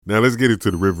Now let's get into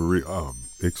the River.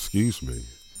 Excuse me.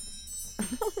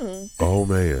 Oh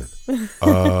man.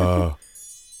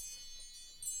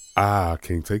 I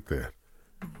can't take that.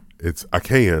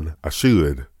 I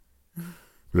should.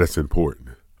 That's important.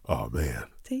 Oh man.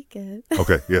 Take it.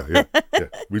 Okay, yeah.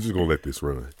 We're just gonna let this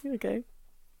run. Okay.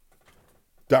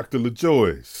 Dr.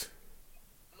 LaJoyce.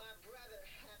 My brother,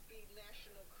 happy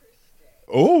National Chris Day.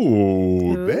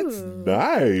 Oh, Ooh. that's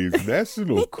nice.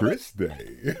 National Chris Day. I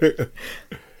didn't even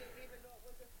know it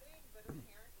was a thing, but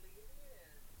apparently it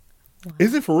is.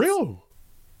 Is it for real?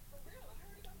 For real, I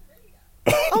heard it on the radio.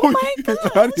 Oh my I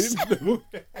gosh. didn't know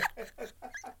that.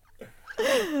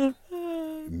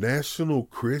 National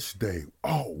Chris Day.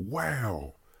 Oh,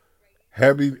 wow.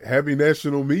 Happy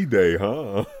National Me Day,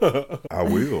 huh? I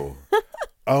will.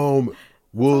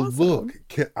 Well, awesome. look,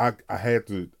 I had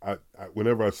to.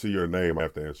 Whenever I see your name, I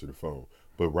have to answer the phone.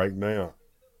 But right now,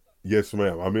 yes,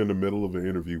 ma'am. I'm in the middle of an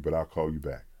interview, but I'll call you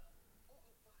back.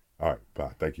 All right,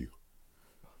 bye. Thank you.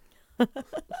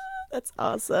 That's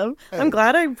awesome. I'm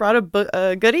glad I brought a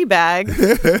goodie bag.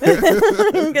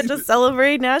 Get to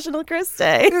celebrate National Chris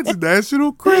Day. It's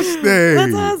National Chris Day.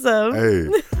 That's awesome. Hey,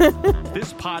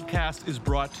 This podcast is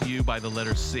brought to you by the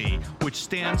letter C, which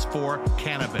stands for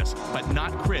cannabis, but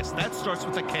not Chris. That starts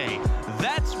with a K.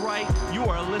 That's right. You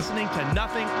are listening to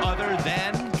nothing other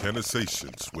than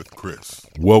Conversations with Chris.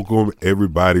 Welcome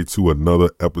everybody to another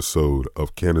episode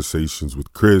of Conversations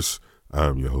with Chris.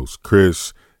 I'm your host,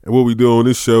 Chris. And what we do on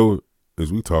this show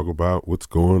is we talk about what's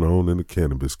going on in the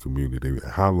cannabis community,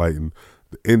 highlighting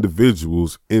the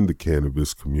individuals in the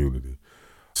cannabis community.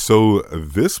 So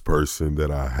this person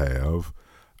that I have,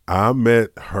 I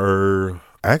met her,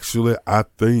 actually, I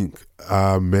think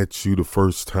I met you the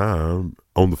first time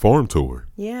on the farm tour.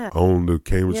 Yeah. On the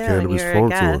Cambridge Yeah, Cannabis you were a Farm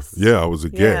guest. Tour. Yeah, I was a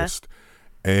Yeah. guest.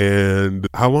 And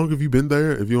how long have you been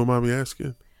there, if you don't mind me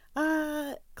asking?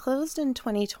 Closed in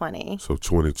 2020. So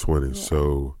 2020. Yeah.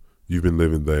 So you've been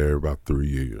living there about 3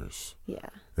 years. Yeah.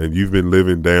 And you've been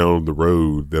living down the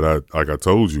road that I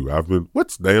told you,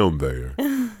 what's down there?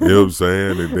 You know what I'm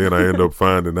saying? And then I end up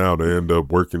finding out, I end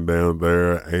up working down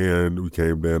there, and we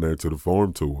came down there to the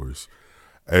farm tours.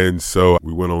 And so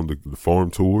we went on the farm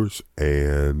tours,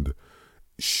 and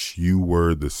you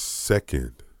were the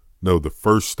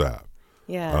first stop.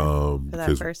 Yeah. For that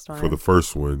Because first one. For the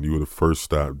first one, you were the first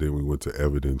stop. Then we went to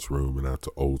Evidence Room and out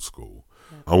to Old School.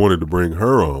 I wanted to bring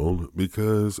her on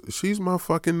because she's my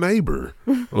fucking neighbor.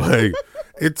 Like,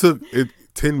 it took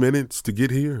 10 minutes to get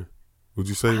here. Would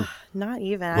you say? Not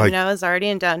even. Like- I was already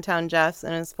in downtown Jeffs,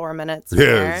 and it was 4 minutes. Yeah.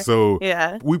 there. So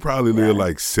Yeah. we probably live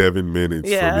like 7 minutes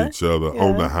Yeah. from each other Yeah.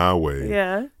 on the highway.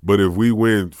 Yeah. But if we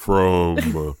went from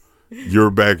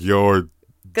your backyard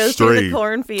Go straight, through the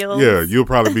cornfields. yeah, you'll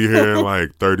probably be here in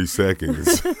like 30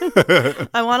 seconds.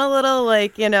 I want a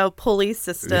little, pulley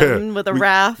system Yeah. with a We-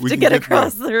 raft we to can get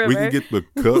across the river. We can get the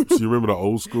cups. You remember the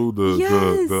old school,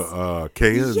 the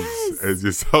cans, Yes. and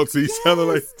just talk to each other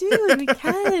like dude, we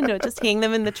can. Just hang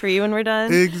them in the tree when we're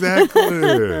done.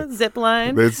 exactly. Zip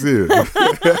line. That's it. Let's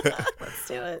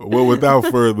do it. Well, without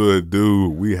further ado,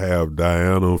 we have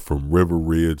Diana from River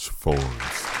Ridge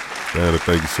Farms. Diana,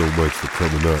 thank you so much for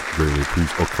coming up. Greatly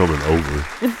appreciate, or coming over.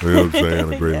 You know what I'm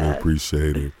saying? I greatly Yeah.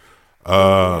 appreciate it.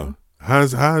 How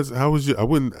was your?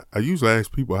 I usually ask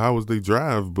people how was they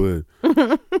drive, but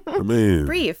I mean,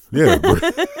 Brief. Yeah, But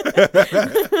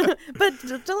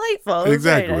delightful. It was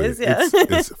very exactly. nice, yeah.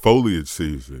 It's foliage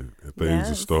season, and things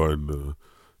are Yes. starting to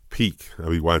peak. I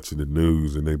be watching the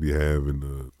news, and they be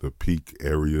having the peak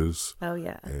areas, Oh,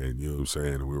 yeah. and you know what I'm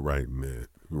saying. We're right in that.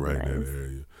 We're right in Nice. that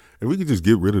area, and we can just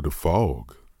get rid of the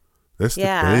fog. That's the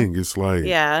Yeah. thing. It's like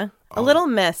Yeah. A little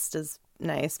mist is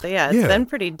nice, but yeah, it's Yeah. been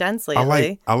pretty dense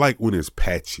lately. I like when it's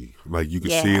patchy. Like you can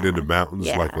see it in the mountains,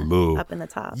 Yeah. like a little Up in the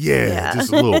top. Yeah,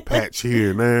 just a little patch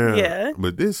here and there. Yeah.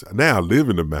 But now I live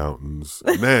in the mountains.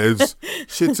 Now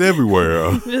shit's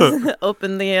everywhere. Just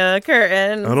open the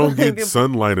curtain. I don't get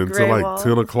sunlight until gray like wall.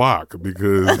 10 o'clock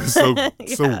because it's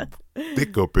so Yeah.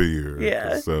 thick up here.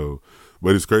 Yeah. So,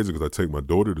 but it's crazy because I take my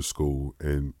daughter to school,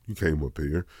 and you came up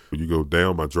here. You go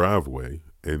down my driveway,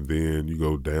 and then you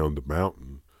go down the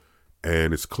mountain,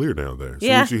 and it's clear down there. As soon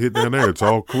Yeah. as you hit down there, it's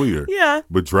all clear. Yeah.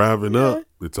 But driving up,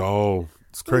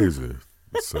 it's crazy.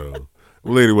 So,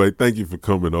 well, anyway, thank you for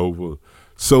coming over.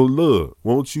 So, look,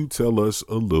 won't you tell us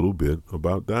a little bit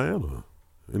about Diana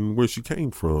and where she came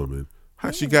from and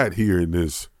how she got here in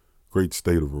this great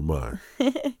state of Vermont?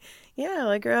 Yeah, well,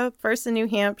 I grew up first in New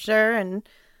Hampshire and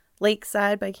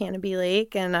Lakeside by Canopy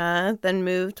Lake, and then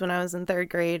moved when I was in third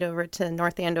grade over to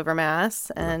North Andover,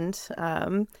 Mass, and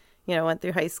went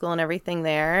through high school and everything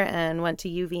there, and went to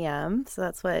UVM. So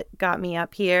that's what got me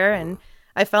up here. And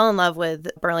I fell in love with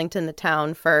Burlington, the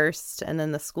town first, and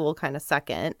then the school kind of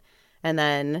second. And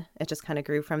then it just kind of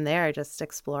grew from there, just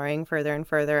exploring further and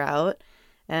further out.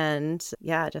 And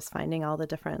yeah, just finding all the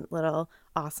different little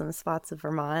awesome spots of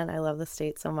Vermont. I love the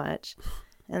state so much.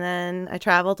 And then I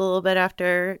traveled a little bit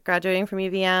after graduating from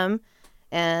UVM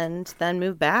and then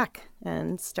moved back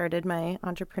and started my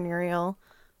entrepreneurial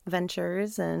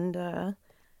ventures and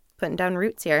putting down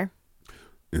roots here.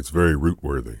 It's very root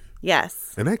worthy.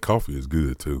 Yes. And that coffee is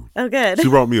good too. Oh, good. She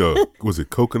brought me was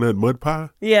it coconut mud pie?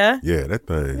 Yeah. Yeah, that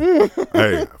thing.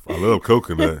 Hey, I love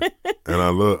coconut, and I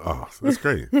love. That's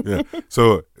great. Yeah.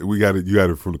 So you got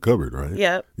it from the cupboard, right?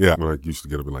 Yep. Yeah. When I used to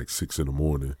get up at like 6 a.m.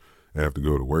 and I have to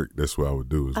go to work. That's what I would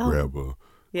do is grab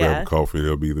a coffee. And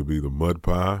it'll either be the mud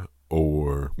pie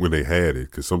or when they had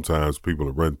it, because sometimes people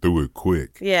will run through it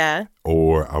quick. Yeah.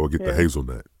 Or I would get the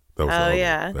hazelnut. That was the other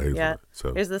one, the hazelnut. Yeah.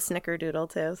 So. There's the snickerdoodle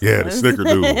too. Yeah, the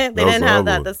snickerdoodle. They didn't have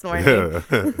that this morning.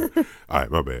 Yeah. All right,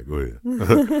 my bad. Go ahead.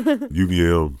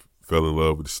 UVM, fell in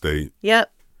love with the state.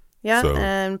 Yep. So-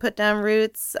 And put down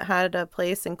roots. Had a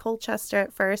place in Colchester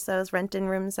at first I was renting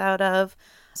rooms out of.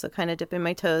 So kind of dipping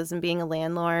my toes and being a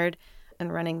landlord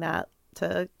and running that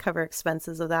to cover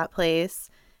expenses of that place.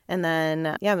 And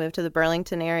then, moved to the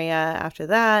Burlington area after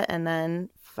that, and then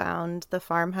found the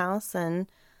farmhouse and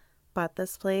bought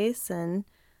this place and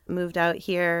moved out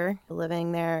here,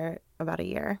 living there about a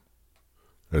year.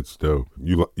 That's dope.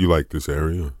 You like this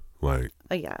area? Like,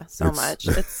 Oh yeah, so much.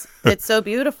 It's so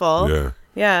beautiful. yeah.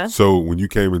 Yeah. So when you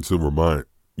came into Vermont,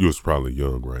 you was probably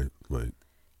young, right? Like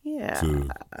Yeah. to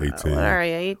 18. What are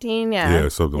you, 18? Yeah. Yeah,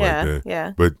 something like that.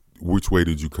 Yeah. But which way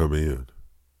did you come in?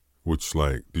 Which,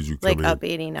 like, did you come Like in? up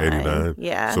 89. 89?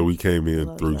 Yeah. So we came in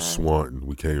Love through that. Swanton.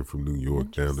 We came from New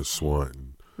York down to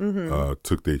Swanton.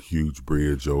 Took that huge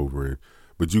bridge over it.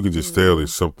 But you can just tell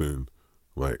there's something,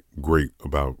 like, great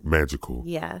about magical.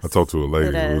 Yes. I talked to a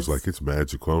lady it who was is. like, it's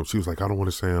magical. She was like, I don't want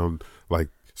to sound like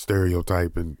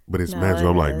stereotyping, but it's No,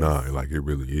 magical. I'm it like, is. nah, like, it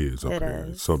really is up It here.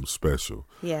 is. It's something special.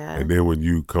 Yeah. And then when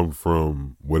you come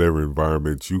from whatever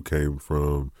environment you came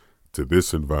from to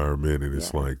this environment, and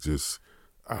it's like just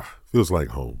feels like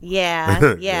home.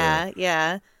 Yeah. Yeah.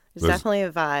 Yeah. There's Let's- definitely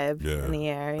a vibe Yeah. in the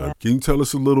air. Yeah. Can you tell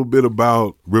us a little bit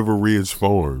about River Ridge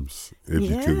Farms, if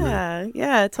you could?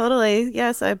 Yeah, totally.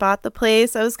 Yeah, so I bought the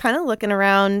place. I was kind of looking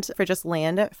around for just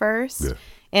land at first. Yeah.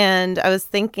 And I was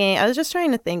just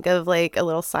trying to think of like a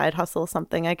little side hustle,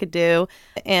 something I could do.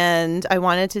 And I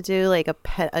wanted to do like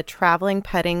a traveling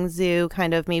petting zoo,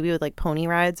 kind of maybe with like pony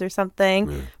rides or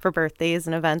something for birthdays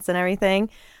and events and everything.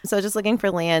 So I was just looking for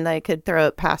land I could throw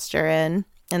out pasture in.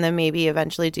 And then maybe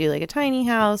eventually do like a tiny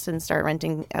house and start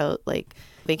renting out like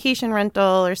vacation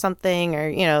rental or something, or,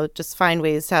 you know, just find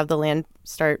ways to have the land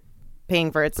start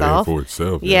paying for itself. Paying for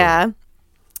itself. Yeah.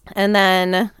 And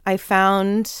then I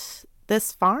found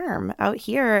this farm out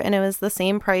here, and it was the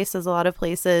same price as a lot of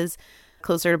places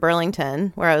closer to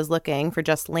Burlington where I was looking for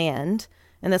just land.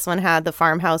 And this one had the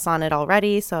farmhouse on it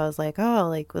already. So I was like, oh,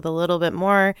 like with a little bit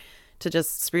more to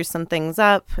just spruce some things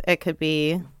up, it could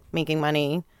be making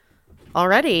money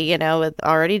already, you know, with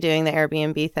already doing the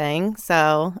Airbnb thing.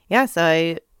 So yeah, so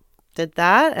I did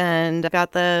that and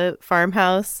got the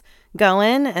farmhouse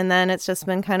going, and then it's just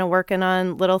been kind of working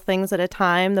on little things at a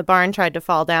time. The barn tried to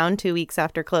fall down 2 weeks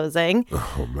after closing.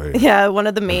 Oh, man. Yeah, one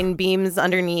of the main beams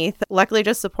underneath, luckily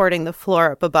just supporting the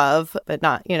floor up above, but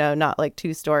not, you know, not like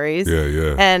 2 stories. Yeah,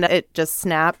 yeah. And it just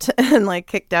snapped and like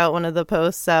kicked out one of the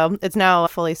posts. So it's now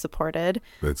fully supported.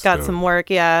 That's Got dope. some work,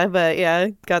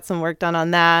 got some work done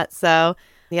on that. So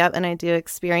yep, and I do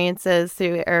experiences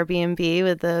through Airbnb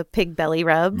with the pig belly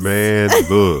rubs. Man,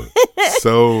 look.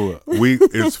 So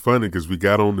it's funny because we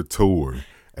got on the tour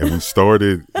and we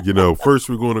started, you know, first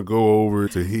we're going to go over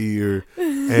to here,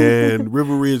 and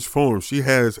River Ridge Farm, she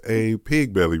has a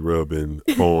pig belly rubbing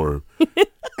farm.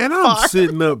 And I'm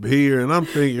sitting up here and I'm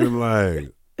thinking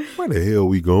like, where the hell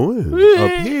we going?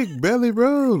 A pig belly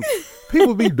rub?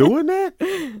 People be doing that?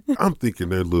 I'm thinking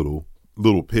they're little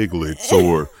piglets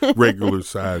or regular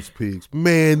sized pigs.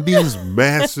 Man, these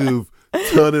massive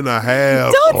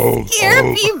 1.5 tons. Don't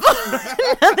scare people.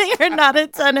 No, they are not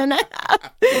 1.5 tons.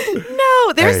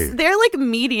 No, they're like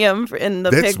medium in the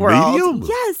That's pig world. medium?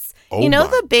 Yes. Oh you know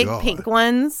my the big God. pink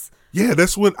ones? Yeah,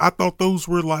 that's what I thought those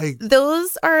were like.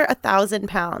 Those are 1,000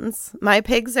 pounds. My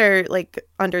pigs are like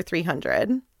under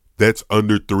 300. That's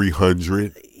under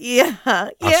 300. Yeah.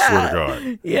 I swear to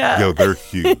God. Yeah. Yo, they're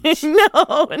huge.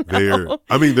 No.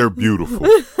 They're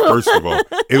beautiful. First of all,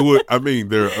 they're ugly in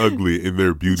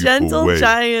their beautiful Gentle way.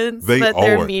 giants, They but are.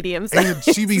 they're medium sized.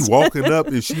 And she be walking up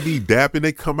and she be dapping.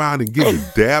 They come out and give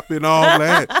a dap and all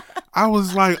that. I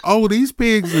was like, oh, these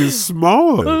pigs is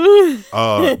small.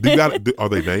 Are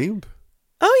they named?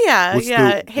 Oh yeah, What's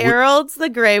yeah. the- Harold's the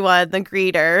gray one, the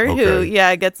greeter, who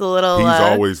Okay. gets a little. He's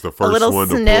always the a first little one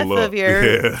to sniff pull up. of your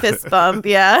Yeah. fist bump.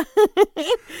 Yeah,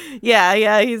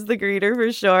 yeah. He's the greeter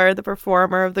for sure, the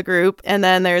performer of the group. And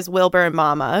then there's Wilbur and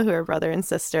Mama, who are brother and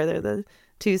sister. They're the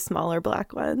two smaller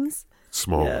black ones.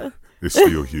 Small. Yeah. It's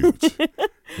still huge.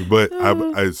 But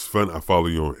it's fun. I follow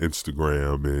you on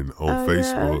Instagram and on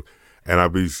Facebook.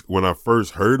 And when I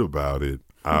first heard about it,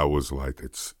 I was like,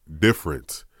 it's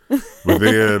different. But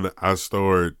then I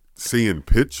started seeing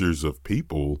pictures of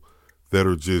people that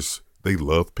are just, they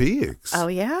love pigs. Oh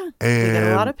yeah, And we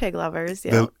get a lot of pig lovers.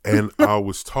 Yeah. And I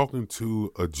was talking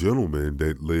to a gentleman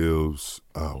that lives,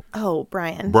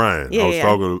 Brian. Brian. Yeah,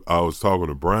 I was talking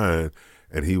to Brian,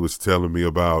 and he was telling me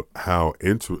about how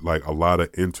a lot of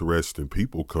interesting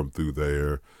people come through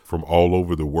there from all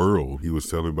over the world. He was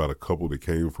telling me about a couple that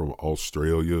came from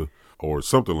Australia or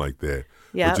something like that.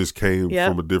 Yep. That just came Yep.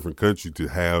 from a different country to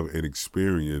have an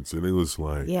experience. And it was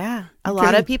like, Yeah. A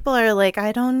lot of people are like,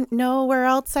 I don't know where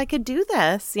else I could do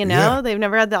this. You know, Yeah. they've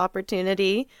never had the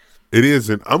opportunity. it is.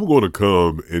 And I'm going to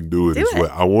come and do it Do as it.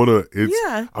 well. I want to,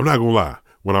 Yeah. I'm not going to lie.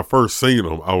 When I first seen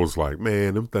them, I was like,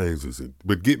 man, them things isn't,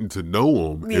 but getting to know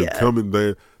them and Yeah. coming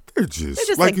there, they're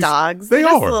just Like dogs. They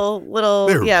They're just are. little,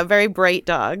 They're- very bright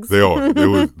dogs. They are.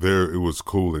 It was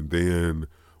cool. And then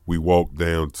we walked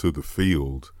down to the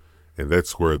field, and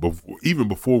that's where, even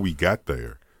before we got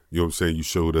there, you know what I'm saying, you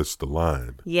showed us the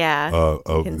line Yeah. of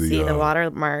You can see the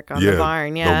watermark on yeah, the barn.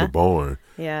 on Yeah. the barn.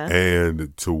 Yeah.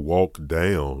 And to walk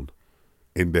down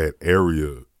in that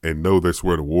area and know that's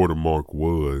where the watermark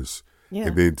was, Yeah.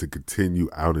 and then to continue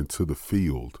out into the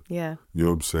field, Yeah. you know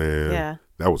what I'm saying? Yeah.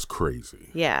 That was crazy.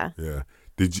 Yeah. Yeah.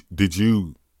 Did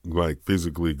you like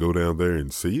physically go down there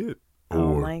and see it?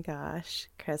 Oh Or my gosh.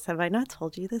 Chris, have I not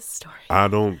told you this story? I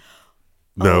don't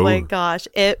know. Oh my gosh.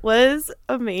 It was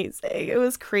amazing. It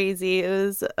was crazy. It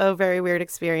was a very weird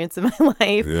experience in my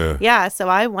life. Yeah. Yeah. So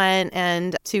I went,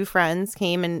 and two friends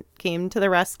came to the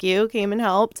rescue, came and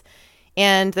helped.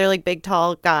 And they're like big,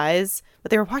 tall guys,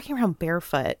 but they were walking around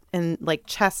barefoot and like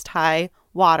chest high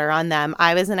water on them.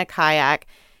 I was in a kayak.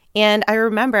 And I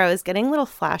remember I was getting little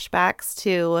flashbacks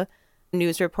to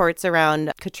news reports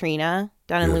around Katrina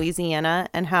down in Yeah. Louisiana,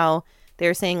 and how they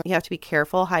were saying you have to be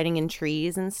careful hiding in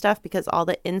trees and stuff because all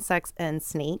the insects and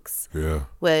snakes Yeah.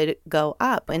 would go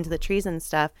up into the trees and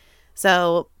stuff.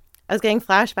 So I was getting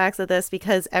flashbacks of this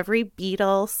because every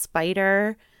beetle,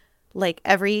 spider, like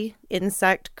every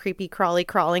insect, creepy,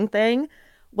 crawling thing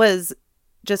was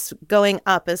just going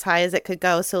up as high as it could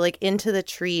go. So like into the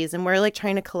trees, and we're like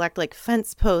trying to collect like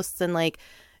fence posts and like,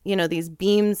 you know, these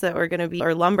beams that were going to be,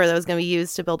 or lumber that was going to be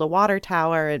used to build a water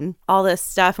tower and all this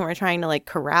stuff. And we're trying to like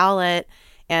corral it.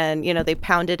 And, you know, they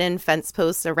pounded in fence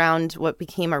posts around what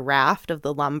became a raft of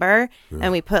the lumber.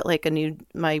 And we put like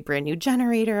my brand new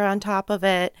generator on top of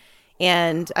it.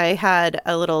 And I had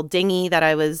a little dinghy that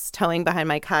I was towing behind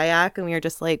my kayak, and we were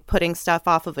just like putting stuff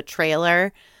off of a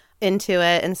trailer into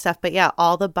it and stuff. But yeah,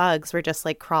 all the bugs were just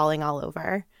like crawling all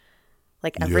over,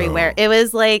 like everywhere. Yo. It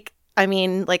was like, I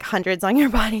mean, like hundreds on your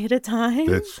body at a time.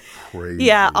 That's crazy.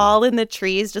 Yeah, all in the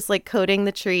trees, just like coating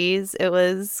the trees. It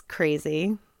was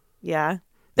crazy. Yeah.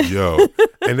 Yo.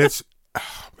 And that's,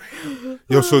 oh, man.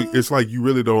 Yo, so it's like you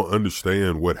really don't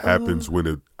understand what happens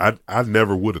when I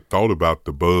never would have thought about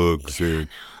the bugs. And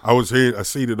I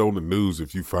seen it on the news.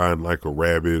 If you find like a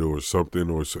rabbit or something,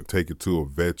 or take it to a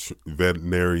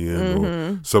veterinarian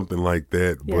or something like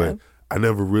that. Yeah. But I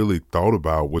never really thought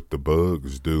about what the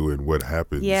bugs do and what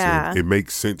happens. Yeah. And it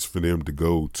makes sense for them to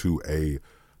go to a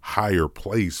higher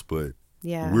place, but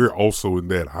Yeah. we're also in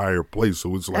that higher place.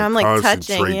 So it's like I'm like concentrates.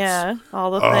 touching, yeah,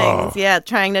 all the things. Yeah,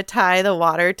 trying to tie the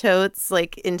water totes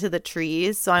like into the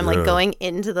trees. So I'm Yeah. like going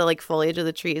into the like foliage of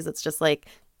the trees. It's just like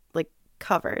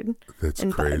covered That's in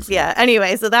bugs. crazy. Yeah.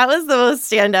 Anyway, so that was the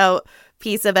most standout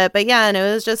piece of it. But yeah, and it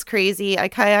was just crazy. I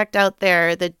kayaked out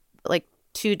there the like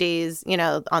 2 days, you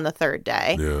know, on the third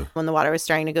day Yeah. when the water was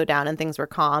starting to go down and things were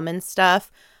calm and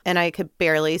stuff. And I could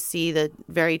barely see the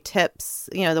very tips,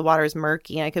 you know, the water's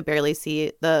murky, and I could barely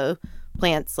see the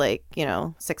plants like, you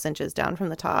know, 6 inches down from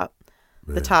the top,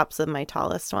 the tops of my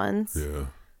tallest ones. Yeah.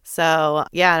 So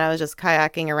yeah, and I was just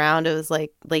kayaking around. It was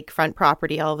like lakefront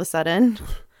property all of a sudden.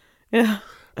 Yeah.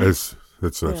 That's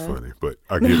not funny, but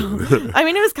I get it. I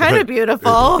mean, it was kind of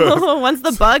beautiful once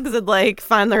the bugs had like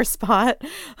found their spot.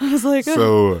 I was like,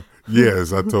 So,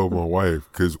 yes, I told my wife,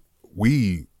 because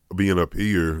we, being up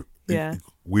here, Yeah.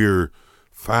 we're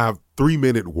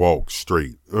 3-minute walk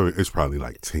straight. It's probably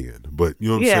like 10, but you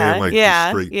know what I'm Yeah, saying? Like yeah,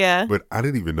 straight. yeah. But I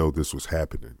didn't even know this was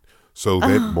happening. So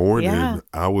that morning, yeah.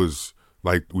 I was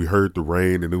like, we heard the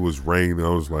rain, and it was rain. And I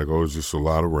was like, oh, it's just a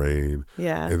lot of rain.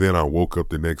 Yeah. And then I woke up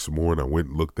the next morning. I went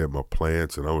and looked at my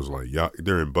plants, and I was like, y'all,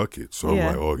 they're in buckets. So Yeah.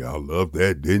 I'm like, oh, y'all loved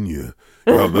that, didn't you?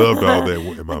 Y'all loved all that.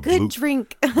 And my Good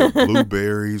drink. the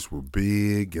blueberries were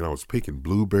big, and I was picking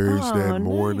blueberries that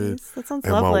morning. Nice. That sounds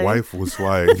And lovely. my wife was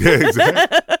like, yeah,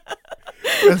 exactly.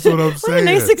 That's what I'm What a saying.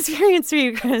 nice experience for you,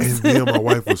 And Chris. then my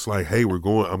wife was like, hey, I'm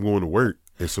going to work.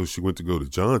 And so she went to go to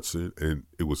Johnson, and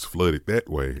it was flooded that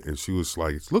way. And she was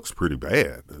like, it looks pretty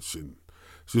bad. And she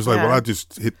was like, Yeah. well, I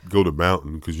just go to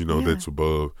Mountain because, that's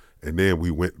above. And then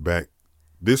we went back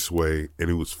this way,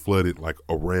 and it was flooded like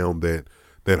around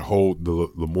that whole, the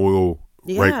Lamoille,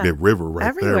 right, that river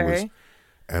right there. Everywhere.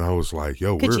 And I was like,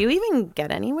 yo, Could you even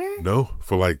get anywhere? No,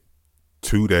 for like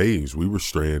 2 days we were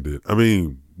stranded. I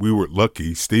mean, we were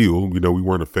lucky still, we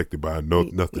weren't affected by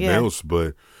nothing Yeah. else,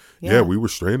 but Yeah. we were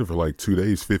stranded for like 2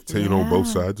 days. 15 on both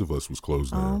Yeah. sides of us was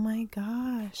closed Oh down. my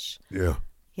gosh. Yeah.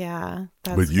 Yeah.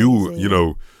 That's But you,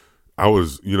 crazy. I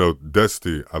was,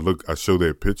 Dusty, I show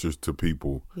that pictures to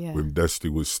people Yeah. when Dusty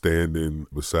was standing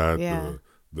beside Yeah.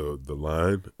 the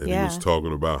line, and he Yeah. was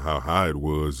talking about how high it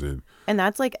was, and And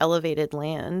that's like elevated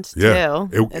land too. Yeah,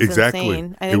 It's exactly.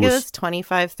 insane. I It think it was- was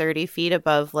 25, 30 feet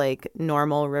above like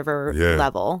normal river Yeah.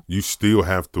 level. you still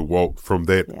have to walk from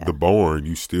that Yeah. the barn.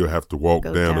 You still have to walk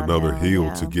Go down another downhill,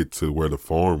 hill to yeah. get to where the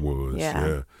farm was.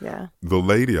 Yeah. Yeah. The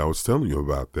lady I was telling you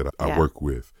about that I Yeah. work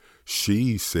with,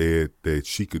 she said that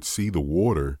she could see the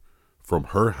water from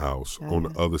her house on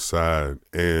the other side,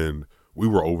 and we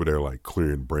were over there like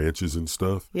clearing branches and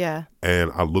stuff. Yeah.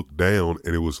 And I looked down,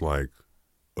 and it was like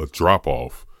a drop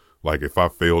off. Like if I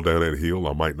fell down that hill,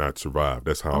 I might not survive.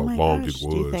 That's how Oh my long gosh. it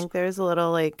was. Do you think there's a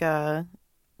little like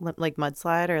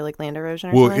mudslide or like land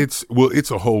erosion or Well, something?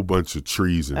 it's a whole bunch of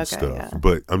trees and Okay, stuff. yeah.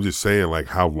 But I'm just saying like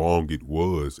how long it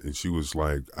was, and she was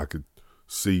like, I could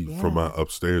see from Yeah. my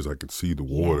upstairs, I could see the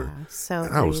water. Yeah, so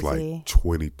And I was crazy. like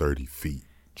 20, 30 feet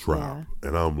drop.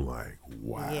 And I'm like,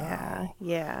 wow. Yeah.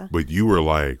 Yeah. But you were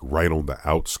like right on the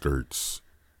outskirts.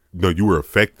 No, you were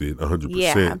affected 100%.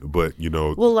 Yeah. But,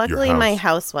 Well, luckily your my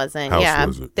house wasn't. house Yeah.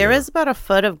 wasn't, There yeah. was about a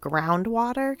foot of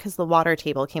groundwater because the water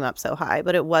table came up so high,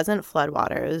 but it wasn't flood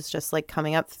water. It was just like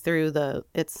coming up through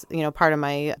it's, part of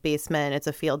my basement. It's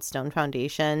a fieldstone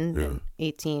foundation,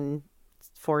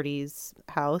 1840s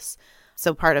house.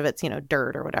 So part of it's,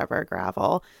 dirt or whatever,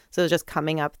 gravel. So it was just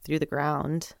coming up through the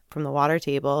ground from the water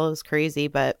table. It was crazy.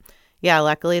 But yeah,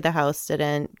 luckily the house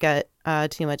didn't get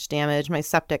too much damage. My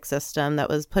septic system that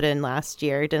was put in last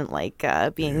year didn't like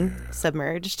being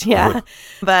submerged. Yeah.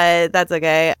 But that's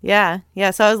okay. Yeah.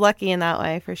 Yeah. So I was lucky in that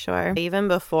way for sure. Even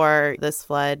before this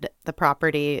flood, the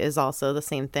property is also the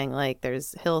same thing. Like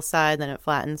there's hillside, then it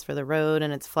flattens for the road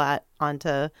and it's flat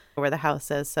onto where the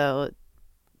house is. So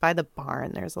by the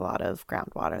barn, there's a lot of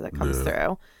groundwater that comes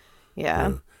through.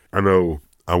 Yeah. I know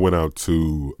I went out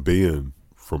to Ben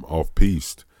from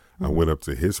off-piste. I went up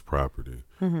to his property,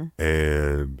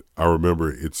 and I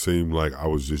remember it seemed like I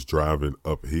was just driving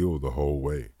uphill the whole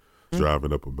way,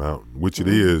 driving up a mountain, which it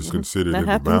is considered That in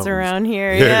the happens mountains. around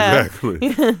here. Yeah.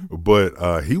 Exactly.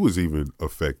 But he was even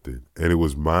affected, and it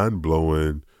was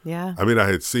mind-blowing. Yeah. I mean, I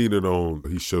had seen it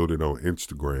he showed it on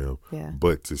Instagram, Yeah.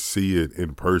 but to see it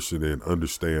in person and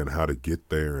understand how to get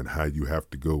there and how you have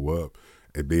to go up,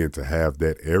 and then to have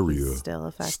that area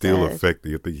Still still affected.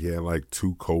 affected. I think he had like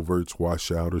 2 culverts wash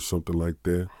out or something like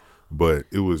that. But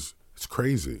it's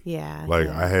crazy. Yeah. Like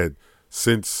yeah. I had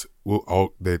since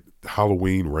all that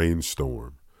Halloween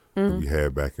rainstorm that we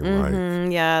had back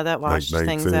in Yeah, that like washed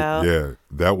things 19 out. Yeah,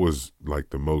 that was like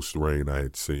the most rain I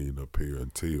had seen up here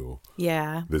until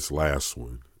Yeah. this last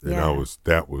one. And Yeah.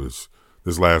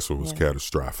 this last one was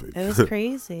catastrophic. It was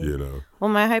crazy. Well,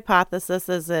 my hypothesis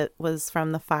is it was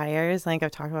from the fires. I think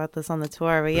I've talked about this on the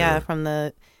tour, but yeah, from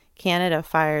the Canada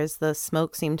fires, the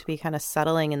smoke seemed to be kind of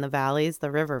settling in the valleys, the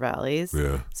river valleys.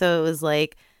 Yeah. So it was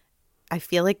like, I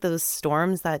feel like those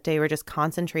storms that day were just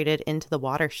concentrated into the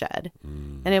watershed.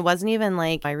 And it wasn't even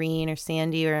like Irene or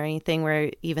Sandy or anything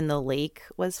where even the lake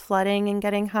was flooding and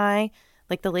getting high.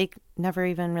 Like the lake never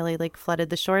even really like flooded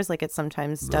the shores like it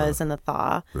sometimes does in the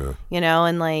thaw,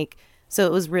 and like, so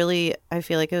it was really, I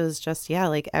feel like it was just,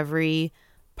 like every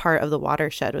part of the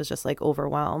watershed was just like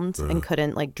overwhelmed and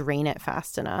couldn't like drain it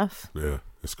fast enough. Yeah,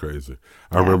 it's crazy.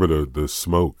 I remember the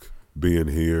smoke being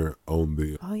here on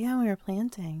the Oh yeah, we were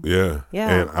planting. Yeah.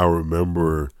 And I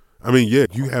remember,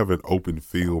 you have an open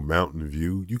field mountain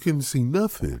view. You couldn't see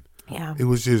nothing. Yeah. It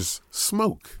was just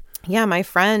smoke. yeah, my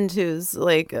friend who's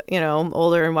like,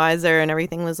 older and wiser and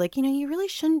everything was like, you really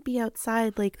shouldn't be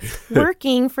outside like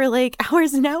working for like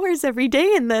hours and hours every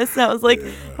day in this. And I was like,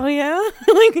 oh yeah.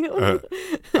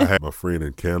 I had my friend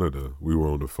in Canada. We were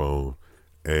on the phone,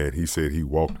 and he said he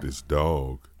walked his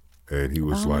dog, and he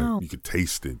was like, you could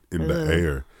taste it in the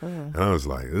air. And I was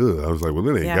like, ugh. I was like, well,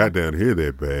 it ain't got down here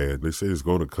that bad. They say it's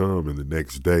going to come. And the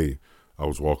next day, I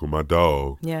was walking my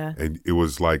dog, and it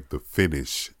was like the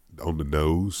finish on the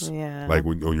nose, like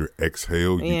when on your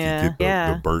exhale you can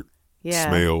get the burnt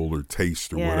smell or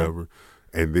taste or whatever.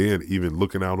 And then even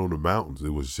looking out on the mountains, it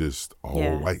was just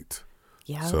all white.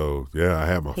 So I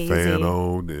had my fan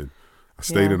on, and I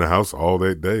stayed in the house all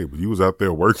that day. But you was out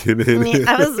there working in it.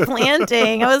 I was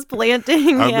planting.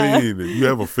 I mean, you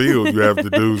have a field you have to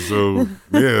do, so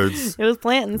it was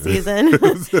planting season.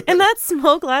 And that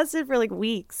smoke lasted for like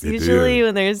weeks. Usually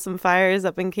when there's some fires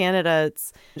up in Canada,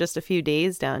 it's just a few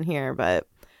days down here, but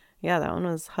that one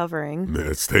was hovering.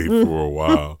 It stayed for a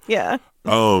while.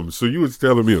 So you was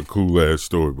telling me a cool ass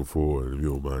story before, and if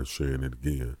you don't mind sharing it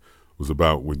again. It was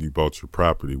about when you bought your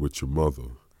property with your mother.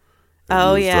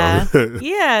 Oh, yeah.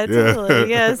 Yeah, totally.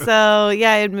 Yeah. So, I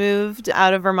had moved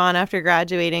out of Vermont after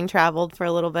graduating, traveled for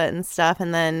a little bit and stuff.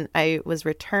 And then I was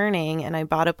returning, and I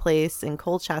bought a place in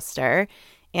Colchester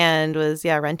and was,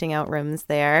 renting out rooms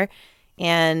there.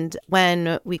 And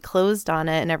when we closed on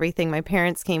it and everything, my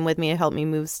parents came with me to help me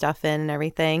move stuff in and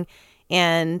everything.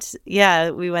 And,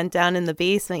 we went down in the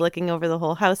basement looking over the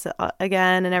whole house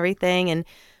again and everything. And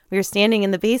we were standing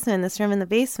in the basement, in this room in the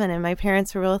basement, and my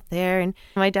parents were both there. And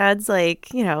my dad's like,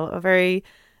 a very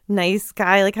nice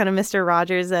guy, like kind of Mr.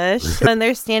 Rogers-ish. And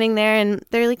they're standing there and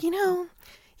they're like, you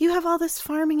have all this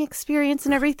farming experience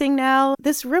and everything now.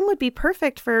 This room would be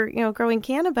perfect for, growing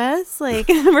cannabis. Like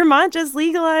Vermont just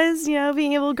legalized,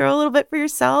 being able to grow a little bit for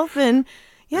yourself. And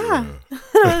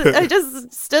I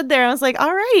just stood there and I was like,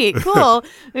 all right, cool.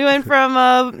 We went from,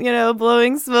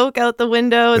 blowing smoke out the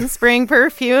window and spraying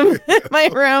perfume in my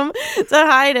room to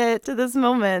hide it to this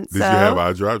moment. Did you have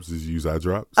eye drops? Did you use eye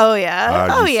drops? Oh,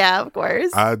 yeah. Of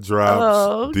course. Eye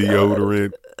drops,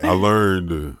 deodorant. I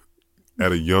learned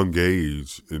at a young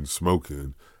age in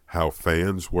smoking how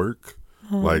fans work.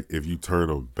 Like if you turn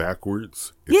them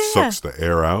backwards, it sucks the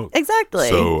air out. Exactly.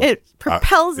 So it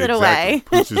propels it away.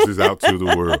 Pushes it out to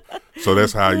the world. So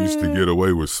that's how I used to get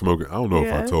away with smoking. I don't know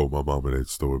if I told my mama that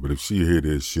story, but if she hear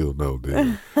this, she'll know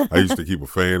that. I used to keep a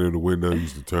fan in the window,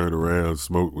 used to turn around,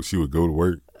 smoke when she would go to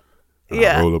work.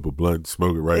 I'd roll up a blunt,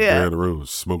 smoke it right there in the room,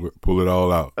 smoke it, pull it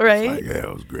all out. Right. Like,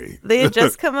 it was great. They had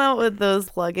just come out with those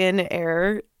plug-in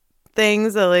air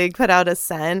things that like put out a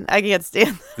scent. I can't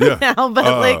stand them now,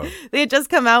 but they had just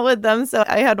come out with them. So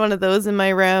I had one of those in my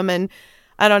room, and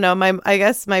I don't know, I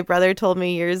guess my brother told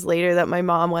me years later that my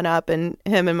mom went up and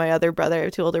him and my other brother,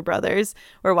 2 older brothers,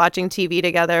 were watching TV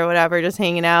together or whatever, just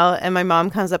hanging out. And my mom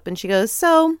comes up and she goes,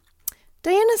 so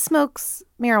Diana smokes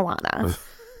marijuana.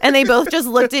 And they both just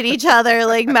looked at each other,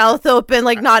 like mouth open,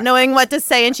 like not knowing what to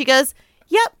say. And she goes,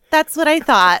 yep, that's what I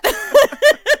thought.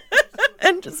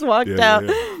 And just walked out.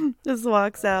 Just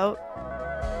walks out.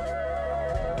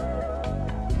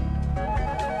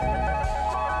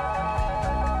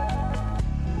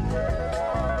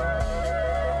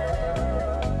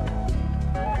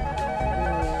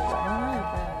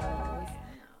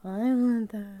 I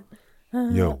want that.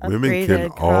 Yo, women can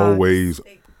Crocs. always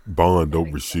bond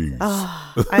over shoes.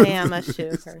 Oh, I am a shoe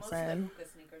person. Most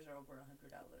Hoka sneakers are over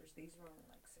 $100. These were only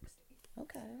like $60.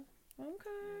 Okay.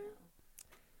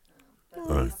 But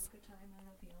All right. have a good time. I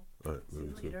love you. All right, See you let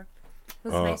me see. later. It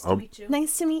was nice to meet you.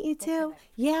 Nice to meet you too.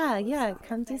 Yeah.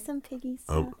 Come do some piggy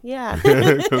stuff. Yeah. Come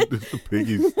do some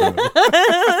piggy stuff.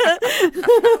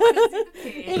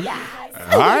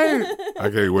 I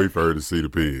can't wait for her to see the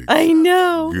pig. I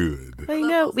know. Good. I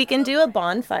know. We can do a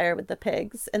bonfire with the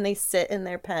pigs, and they sit in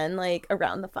their pen, like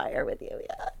around the fire with you.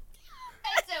 Yeah.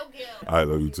 That's so cute. I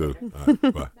love you too. All right,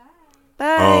 bye.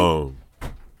 Bye.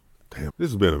 Damn, this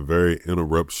has been a very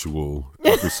interruptual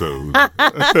episode.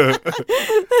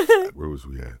 Where was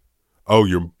we at? Oh,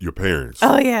 your parents.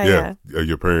 Oh, yeah.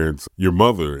 Your parents, your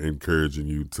mother encouraging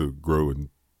you to grow and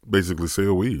basically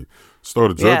sell weed.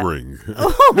 Start a drug ring.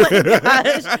 Oh my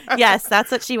gosh. Yes, that's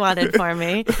what she wanted for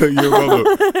me. Your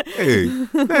mother, hey,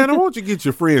 man, I want you to get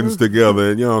your friends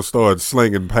together and y'all start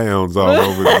slinging pounds all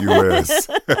over the U.S.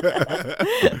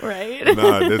 Right.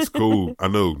 Nah, that's cool. I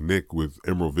know Nick with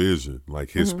Emerald Vision,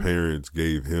 like his parents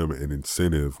gave him an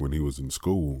incentive when he was in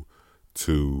school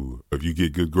to, if you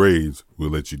get good grades,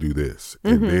 we'll let you do this.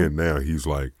 And then now he's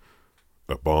like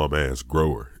a bomb-ass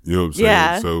grower. You know what I'm saying?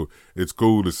 Yeah. So it's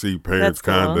cool to see parents That's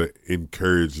cool. kind of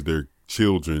encourage their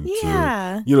children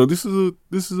Yeah. to, you know, this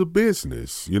is a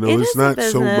business. You know, It it's is not a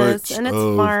so business, much and it's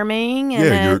of farming. And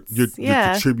yeah, it's, you're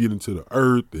contributing to the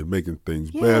earth and making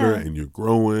things better, Yeah. and you're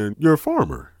growing. You're a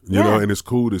farmer, you Yeah. know, and it's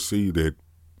cool to see that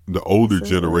the older Absolutely.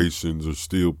 generations are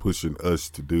still pushing us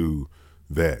to do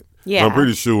that. Yeah. I'm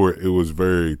pretty sure it was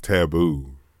very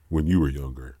taboo when you were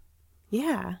younger.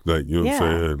 Yeah. Like, you know what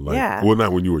I'm Yeah. saying? Like, Yeah. well,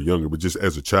 not when you were younger, but just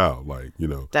as a child, like, you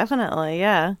know, Definitely.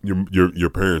 Yeah. your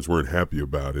parents weren't happy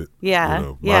about it. Yeah. You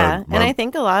know, Yeah. mine- And I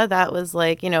think a lot of that was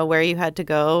like, you know, where you had to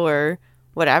go or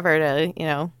whatever to, you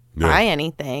know, buy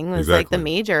anything was like the Exactly.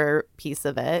 major piece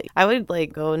of it. I would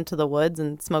like go into the woods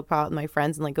and smoke pot with my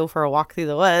friends and like go for a walk through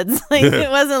the woods. Like it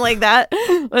wasn't like that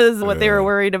was what they were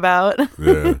worried about.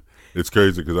 Yeah. It's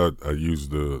crazy because I use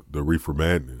the Reefer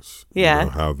Madness. Yeah. You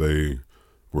know, how they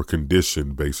were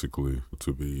conditioned basically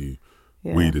to be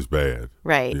Yeah. weed is bad.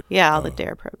 Right. Yeah. All the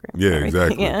DARE programs. Yeah, and everything.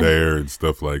 exactly. Yeah. Dare and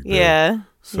stuff like that. Yeah.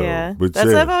 So, yeah. but That's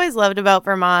yeah. what I've always loved about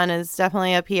Vermont is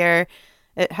definitely up here.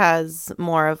 It has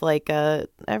more of like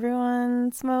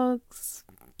everyone smokes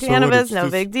cannabis, it's no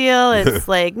just- big deal. It's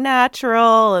like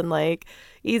natural and like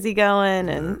easygoing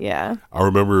and yeah. I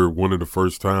remember one of the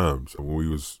first times when we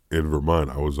was in Vermont,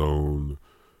 I was on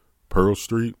Pearl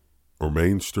Street or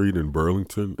Main Street in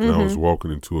Burlington, and I was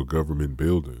walking into a government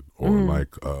building or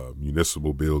like a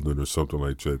municipal building or something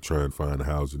like that, trying to find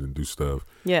housing and do stuff.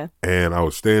 Yeah. And I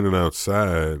was standing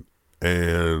outside,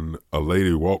 and a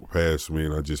lady walked past me,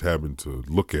 and I just happened to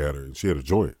look at her, and she had a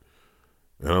joint.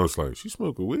 And I was like, she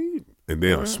smoking weed? And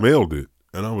then I smelled it,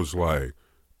 and I was like,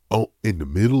 oh, in the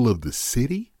middle of the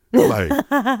city? Like,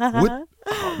 what?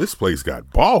 Oh, this place got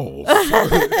balls. You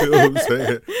know what I'm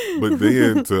saying? But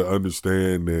then to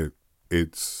understand that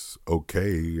it's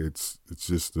okay, it's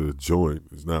just a joint.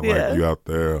 It's not Yeah. like you out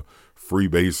there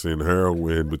freebasing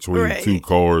heroin between Right. two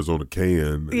cars on a can. You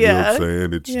know what Yeah. I'm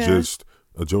saying? It's Yeah. just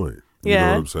a joint. You know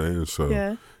Yeah. what I'm saying? So,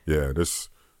 Yeah. yeah, that's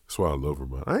why I love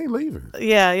Vermont. I ain't leaving.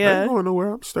 Yeah. I Yeah. ain't going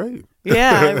nowhere. I'm straight.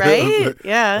 Yeah. Right.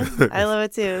 Yeah. I love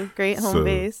it too. Great home So,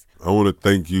 base. I want to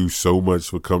thank you so much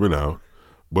for coming out.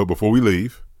 But before we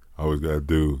leave, I always got to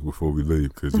do before we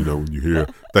leave because, you know, when you hear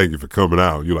thank you for coming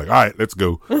out, you're like, all right, let's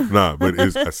go. Nah, but I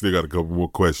still got a couple more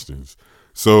questions.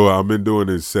 So I've been doing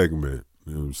this segment,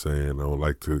 you know what I'm saying? I would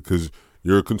like to, because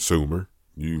you're a consumer.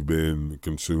 You've been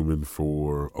consuming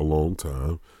for a long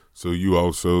time. So you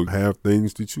also have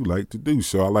things that you like to do.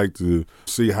 So I like to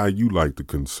see how you like to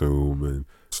consume and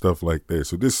stuff like that.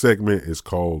 So this segment is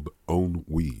called Own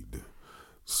Weed.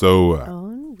 So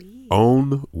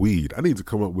Own Weed. I need to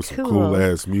come up with some cool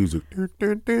ass music.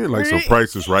 Like some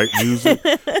Price is Right music.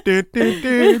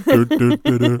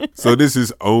 So this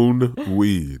is Own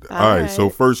Weed. All right. So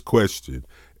first question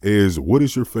is, what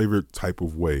is your favorite type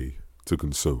of way to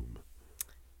consume?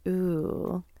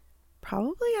 Ooh.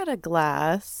 Probably out of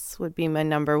glass would be my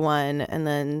number one, and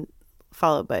then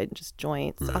followed by just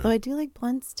joints. Although I do like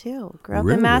blunts too. Grew up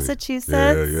Really? in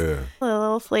Massachusetts. Yeah. The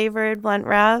little flavored blunt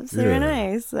wraps. They Yeah. were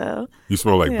nice. So You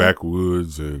smell like Yeah.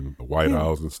 backwoods and White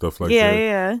Owls and stuff like yeah, that.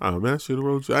 yeah. Oh man, I should have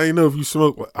wrote you. I didn't know if you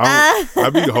smoke. I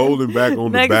be holding back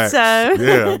on the Next backs. time.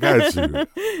 Yeah, I got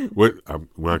you.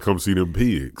 When I come see them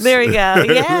pigs. There we go.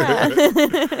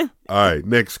 Yeah. All right,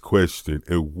 next question.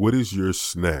 And what is your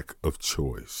snack of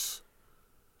choice?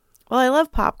 Well, I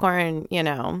love popcorn, you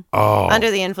know, Oh,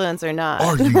 under the influence or not.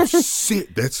 are you sick?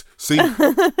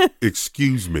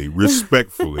 Excuse me,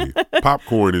 respectfully,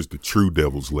 popcorn is the true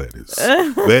devil's lettuce.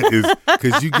 That is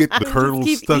because you get the kernel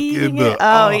Keep stuck in eating the it.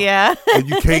 Oh, yeah. and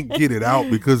you can't get it out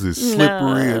because it's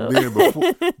slippery, and then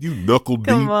before you knuckle deep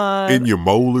Come on. in your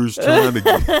molars trying to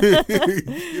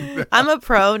get I'm a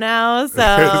pro now, so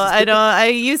I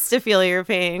used to feel your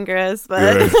pain, Chris,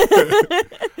 but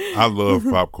I love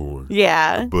popcorn.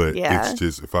 yeah. But yeah. it's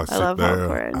just if I sit love there,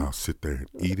 popcorn. I'll sit there and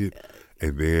eat it,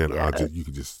 and then I'll be like,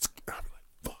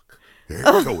 fuck, there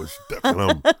it goes. And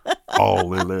I'm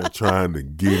all in there trying to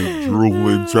get it,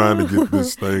 drooling, trying to get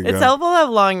this thing It's out. helpful to have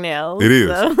long nails. It is.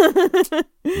 so.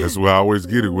 That's what I always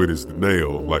get it with is the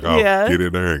nail. Like I'll Yeah. get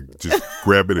in there and just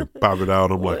grab it and pop it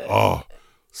out. I'm like, oh,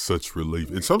 such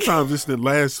relief. And sometimes this didn't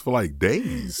last for like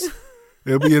days.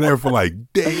 It'll be in there for like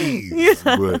days.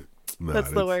 But nah,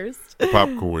 That's the worst.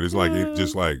 popcorn. It's like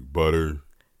just like butter,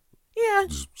 Yeah.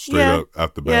 just straight Yeah. up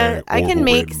out the Yeah. bag. I can Orville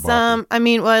make Redenbacher. some. I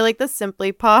mean, well, I like the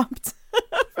Simply Popped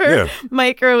for Yeah.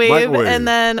 microwave, Microwave. and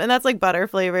that's like butter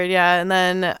flavored. Yeah. And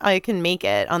then I can make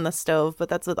it on the stove, but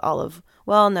that's with olive.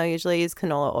 Well, no, usually I use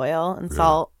canola oil and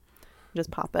salt. Just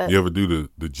pop it. You ever do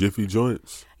the Jiffy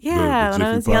joints? Yeah, when I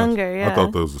Jiffy was Pops? younger, I yeah.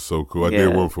 thought those were so cool. I Yeah.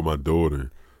 did one for my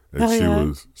daughter, and Oh,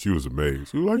 yeah. she was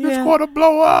amazed. She was like, "It's Yeah. going to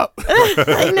blow up."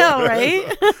 I know,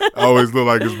 right? I always look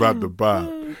like it's about to pop.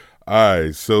 All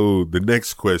right, so the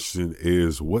next question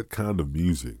is, what kind of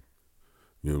music?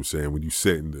 You know what I'm saying? When you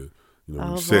set in the,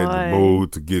 when you set in the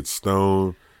mode to get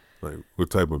stoned, like what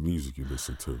type of music you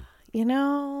listen to?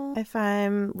 If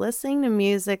I'm listening to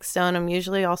music stoned, I'm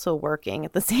usually also working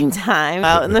at the same time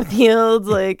out in the fields,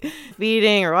 like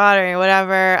feeding or watering or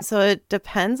whatever. So it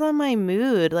depends on my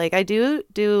mood. Like I do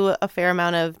a fair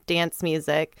amount of dance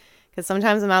music because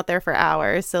sometimes I'm out there for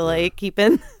hours. So like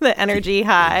keeping the energy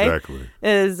high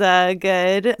is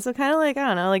good. So kind of like, I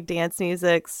don't know, like dance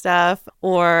music stuff.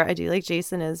 Or I do like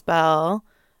Jason Isbell.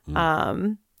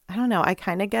 I don't know. I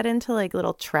kind of get into like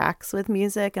little tracks with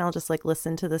music and I'll just like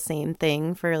listen to the same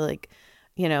thing for like,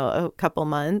 a couple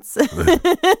months. So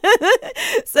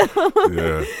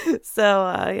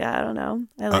I don't know.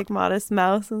 I like Modest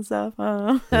Mouse and stuff. I don't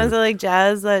know. Sometimes I like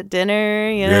jazz at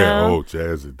dinner,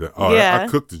 Jazz at dinner. Oh, I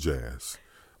cook the jazz.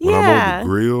 When I'm on the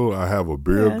grill, I have a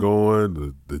beer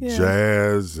going, the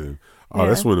jazz, and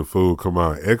that's when the food come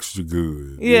out extra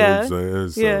good. You know what I'm saying?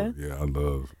 So, I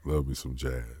love me some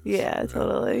jazz. Yeah,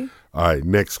 totally. All right,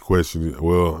 next question.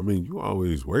 Well, I mean, you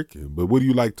always working, but what do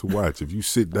you like to watch? If you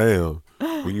sit down,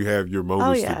 when you have your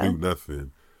moments to do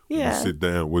nothing, when you sit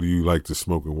down, what do you like to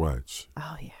smoke and watch?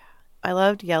 Oh, yeah. I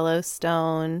loved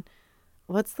Yellowstone.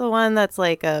 What's the one that's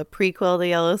like a prequel to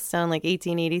Yellowstone, like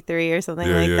 1883 or something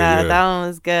like that? Yeah. That one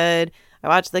was good. I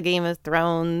watched the Game of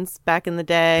Thrones back in the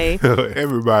day.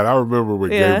 Everybody, I remember when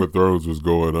Game of Thrones was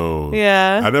going on.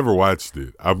 Yeah. I never watched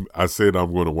it. I said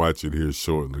I'm going to watch it here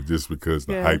shortly just because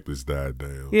the hype has died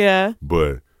down. Yeah.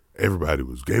 But everybody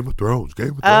was Game of Thrones.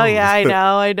 Oh, yeah, I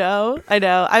know.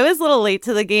 I was a little late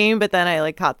to the game, but then I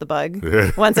like caught the bug.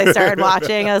 Once I started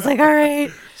watching, I was like, all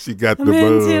right. She got I'm the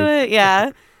bug. into it.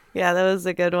 Yeah. Yeah, that was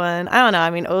a good one. I don't know. I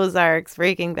mean, Ozarks,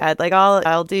 Breaking Bad. Like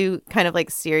I'll do kind of like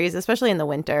series, especially in the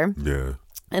winter. Yeah.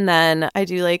 And then I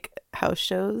do like house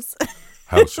shows.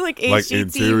 Like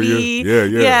HGTV.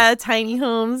 Interior. Yeah, Tiny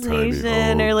Homes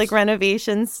Nation or like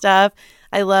renovation stuff.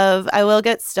 I will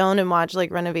get stoned and watch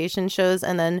like renovation shows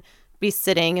and then be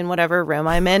sitting in whatever room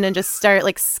I'm in and just start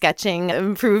like sketching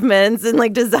improvements and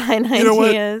like design ideas. You know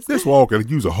what? This wall could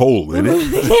use a hole in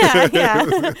it.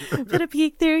 yeah. Put a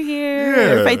peek through here.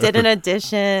 Or if I did an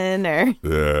addition or.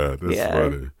 Yeah, that's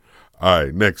funny. All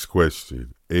right, next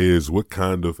question is, what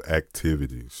kind of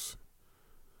activities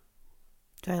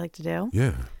do I like to do?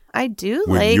 Yeah. I do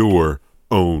when you're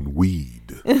on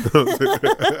weed.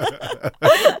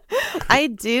 I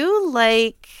do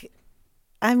like,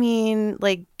 I mean,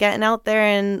 like getting out there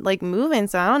and like moving.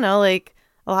 So I don't know, like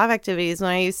a lot of activities. When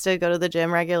I used to go to the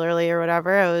gym regularly or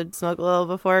whatever, I would smoke a little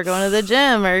before going to the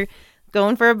gym or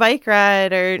going for a bike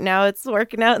ride, or now it's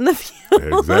working out in the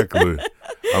field. Exactly.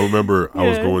 I remember I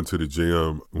was going to the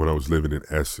gym when I was living in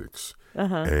Essex.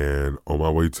 And on my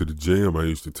way to the gym, I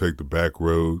used to take the back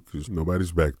road because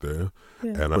nobody's back there.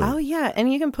 Yeah. And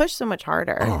and you can push so much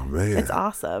harder. Oh, man. It's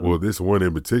awesome. Well, this one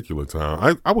in particular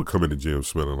time, I would come in the gym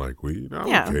smelling like weed. I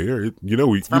don't care. You know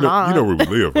where we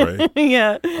live, right?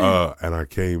 Yeah. And I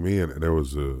came in and there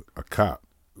was a cop.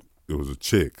 It was a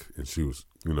chick and she was,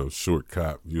 short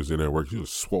cop. She was in there working. She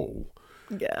was swole.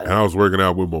 Yeah. And I was working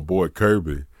out with my boy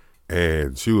Kirby.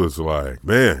 And she was like,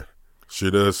 man,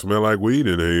 sure does smell like weed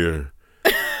in here.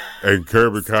 And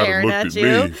Kirby kind of looked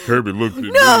at me. Kirby looked at me.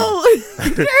 No,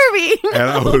 Kirby. And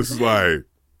I was like,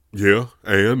 yeah,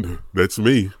 and that's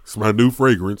me. It's my new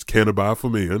fragrance, Cannabis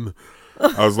for Men.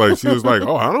 She was like,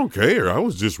 oh, I don't care. I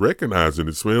was just recognizing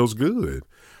it smells good.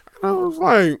 And I was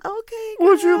like, okay,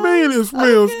 what you mean it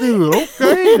smells good?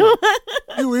 Okay.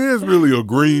 You is really a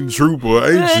green trooper,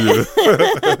 ain't you?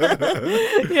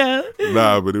 Yeah.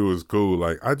 Nah, but it was cool.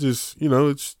 Like, I just,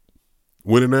 it's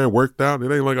went in there and worked out.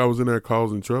 It ain't like I was in there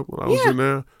causing trouble. I was in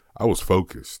there. I was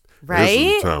focused. Right?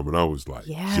 This was the time when I was like,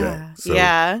 jacked.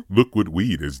 So look what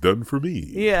weed has done for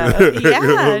me. Yeah.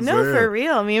 Yeah. No, for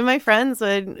real. Me and my friends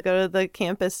would go to the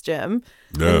campus gym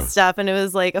and stuff, and it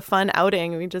was like a fun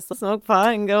outing. We just smoke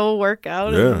pot and go work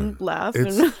out and laugh.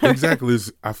 Exactly.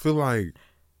 I feel like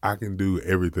I can do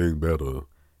everything better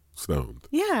stoned.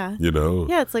 Yeah.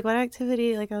 Yeah, it's like what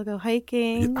activity? Like I'll go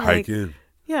hiking. Hiking.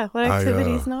 Yeah, what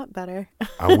activity is not better?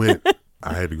 I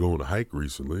had to go on a hike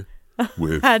recently.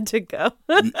 Had to go.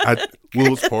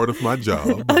 It's part of my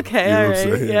job. Okay, all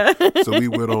right. Yeah. So we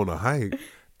went on a hike,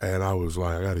 and I was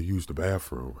like, I got to use the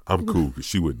bathroom. I'm cool because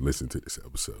she wouldn't listen to this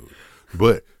episode.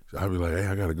 But I'd be like, hey,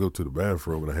 I got to go to the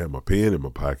bathroom, and I had my pen in my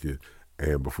pocket.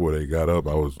 And before they got up,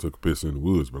 I took a piss in the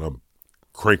woods, but I'm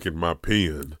cranking my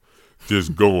pen.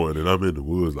 Just going, and I'm in the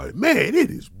woods like, man, it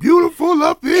is beautiful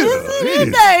up here. Isn't it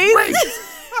nice? Great.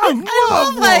 I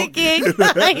love hiking.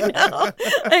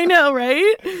 I know,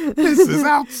 right? This is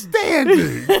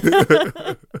outstanding.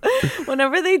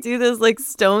 Whenever they do those like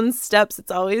stone steps,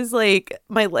 it's always like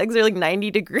my legs are like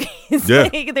 90 degrees. Yeah.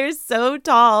 Like they're so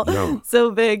tall, Yo.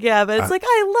 so big. Yeah, but it's like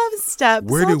I love steps.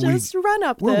 Where I'll did we- just run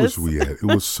up Where this. was we at? It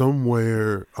was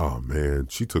somewhere. Oh man,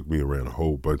 she took me around a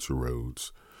whole bunch of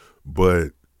roads,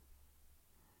 but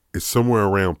it's somewhere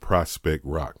around Prospect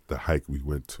Rock, the hike we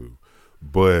went to.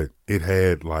 But it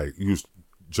had like you was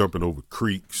jumping over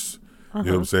creeks. You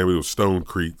know what I'm saying? It was stone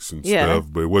creeks and Yeah. stuff,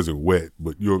 but it wasn't wet.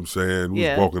 But you know what I'm saying? We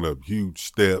Yeah. was walking up huge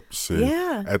steps, and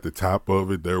Yeah. at the top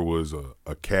of it there was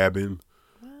a cabin.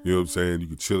 You know what I'm saying? You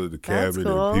could chill at the That's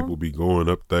cabin, cool. and people be going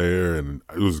up there, and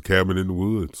it was a cabin in the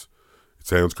woods. It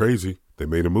sounds crazy. They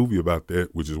made a movie about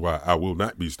that, which is why I will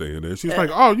not be staying there. She's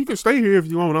like, "Oh, you can stay here if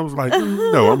you want." I was like,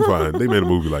 "No, I'm fine." They made a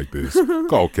movie like this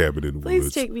called Cabin in the Please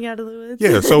Woods. take me out of the woods.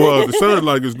 Yeah, so the sun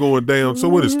like is going down. So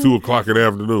what is 2:00 in the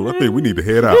afternoon? I think we need to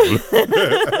head out.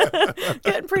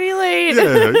 Getting pretty late.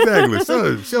 Yeah, exactly.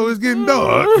 Sun show is getting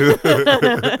dark.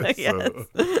 Yes.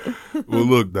 Well,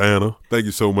 look, Diana, thank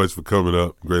you so much for coming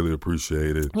up. Greatly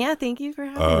appreciate it. Yeah, thank you for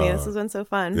having me. This has been so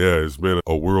fun. Yeah, it's been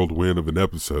a whirlwind of an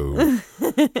episode.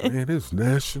 Man, it's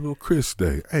National Chris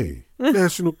Day. Hey,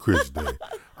 National Chris Day.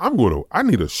 I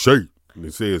need a shirt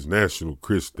that says National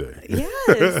Chris Day.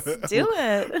 Yes, do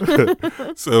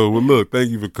it. So, well, look, thank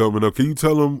you for coming up. Can you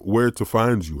tell them where to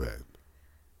find you at?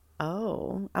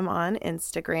 Oh, I'm on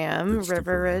Instagram, Instagram.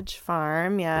 River Ridge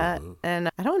Farm. Yeah. And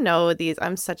I don't know these.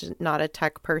 I'm not a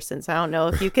tech person. So I don't know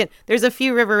if you can. There's a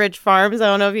few River Ridge Farms. I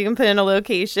don't know if you can put in a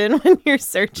location when you're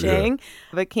searching.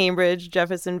 But Cambridge,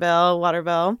 Jeffersonville,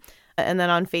 Waterville. And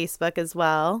then on Facebook as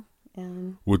well.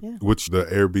 And Which the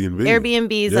Airbnb?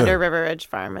 Airbnb's Yeah. under River Ridge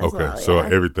Farm as well. So yeah.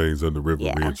 everything's under River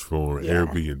Yeah. Ridge Farm, Yeah.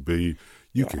 Airbnb.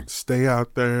 You can stay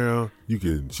out there.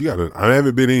 I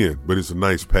haven't been in, but it's a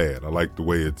nice pad. I like the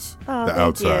way it's Oh, the thank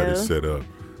outside you. is set up.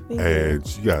 Thank And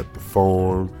she got the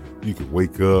farm. You can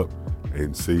wake up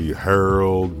and see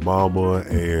Harold, Mama,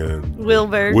 and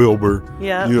Wilbur. You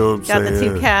Yeah. know what I'm Got saying?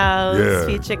 the 2 cows, Yeah.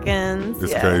 few chickens.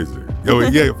 It's yeah. crazy. Yo,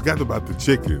 yeah, I forgot about the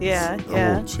chickens. Yeah, I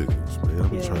yeah. want chickens, man. I've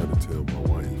been Yeah. trying to tell my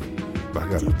wife. But I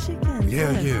Do gotta, chickens.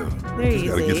 yeah. They're Just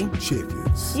gotta get easy. some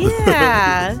chickens.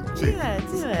 Yeah.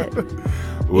 Chickens. Yeah, do it.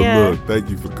 Well, Yeah. look, thank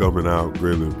you for coming out.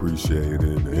 Greatly appreciate it.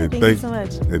 And Thank you so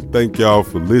much. And thank y'all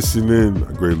for listening.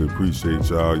 I greatly appreciate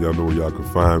y'all. Y'all know where y'all can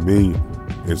find me.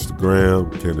 Instagram,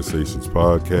 Candaceations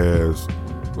Podcast.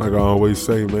 Like I always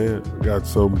say, man, I got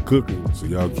something cooking. So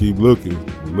y'all keep looking.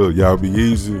 Look, y'all be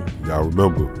easy. Y'all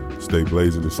remember, stay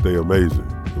blazing and stay amazing.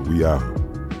 And we out.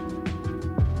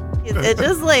 It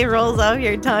just like rolls off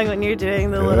your tongue when you're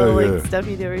doing the Yeah, little yeah. like stuff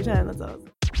you do every time. That's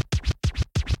awesome.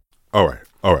 All right.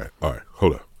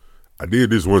 Hold up. I did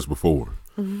this once before,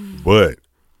 but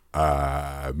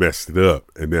I messed it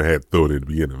up and then I had to throw it in the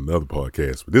beginning of another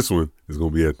podcast. But this one is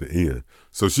going to be at the end.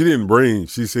 So she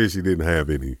said she didn't have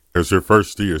any. It's her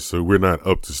first year, so we're not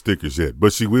up to stickers yet,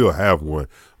 but she will have one.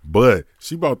 But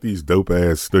she bought these dope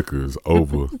ass stickers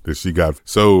over that she got.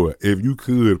 So if you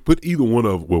could put either one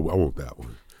of, well, I want that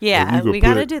one. If Yeah, you could we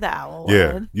got to put- do the owl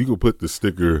Yeah, one. you can put the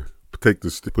sticker, put the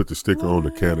sticker on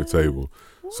the counter table.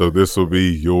 So this will be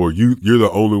you're the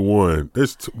only one.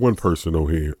 There's one person on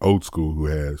here, old school, who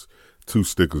has 2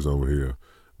 stickers on here,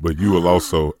 but you will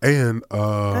also and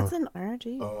That's an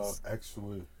RG.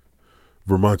 actually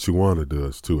Vermontuana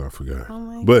does too. I forgot. Oh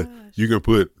my but gosh. you can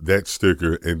put that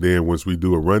sticker, and then once we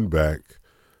do a run back,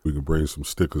 we can bring some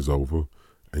stickers over,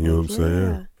 and you know what I'm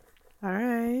saying. All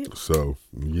right. So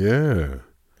yeah.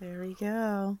 There we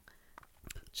go.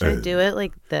 Should I And do it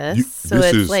like this? you- So this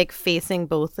it's is- like facing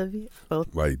both of you?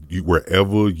 Both. Like you,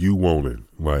 wherever you want it.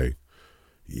 Like,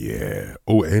 yeah.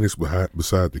 Oh, and it's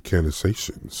beside the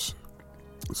Candaceations.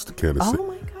 It's the Candaceations. Oh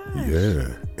my gosh. Yeah,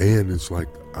 and it's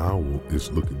like the owl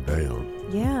is looking down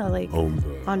Yeah, like on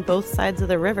on both sides of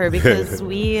the river because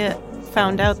we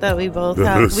found out that we both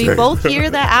Same. hear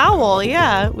the owl.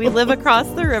 Yeah, we live across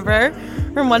the river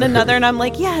from one another, and I'm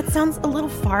like, yeah, it sounds a little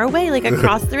far away, like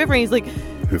across the river. And he's like,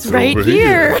 it's right over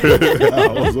here. The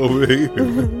owl's over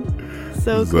here.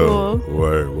 So So, cool. all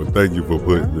right. Well, thank you for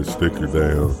putting the sticker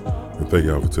down, and thank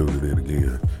y'all for tuning in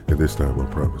again. And this time, I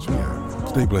promise we out.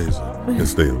 Stay blazing and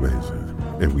stay amazing,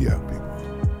 and we out, people.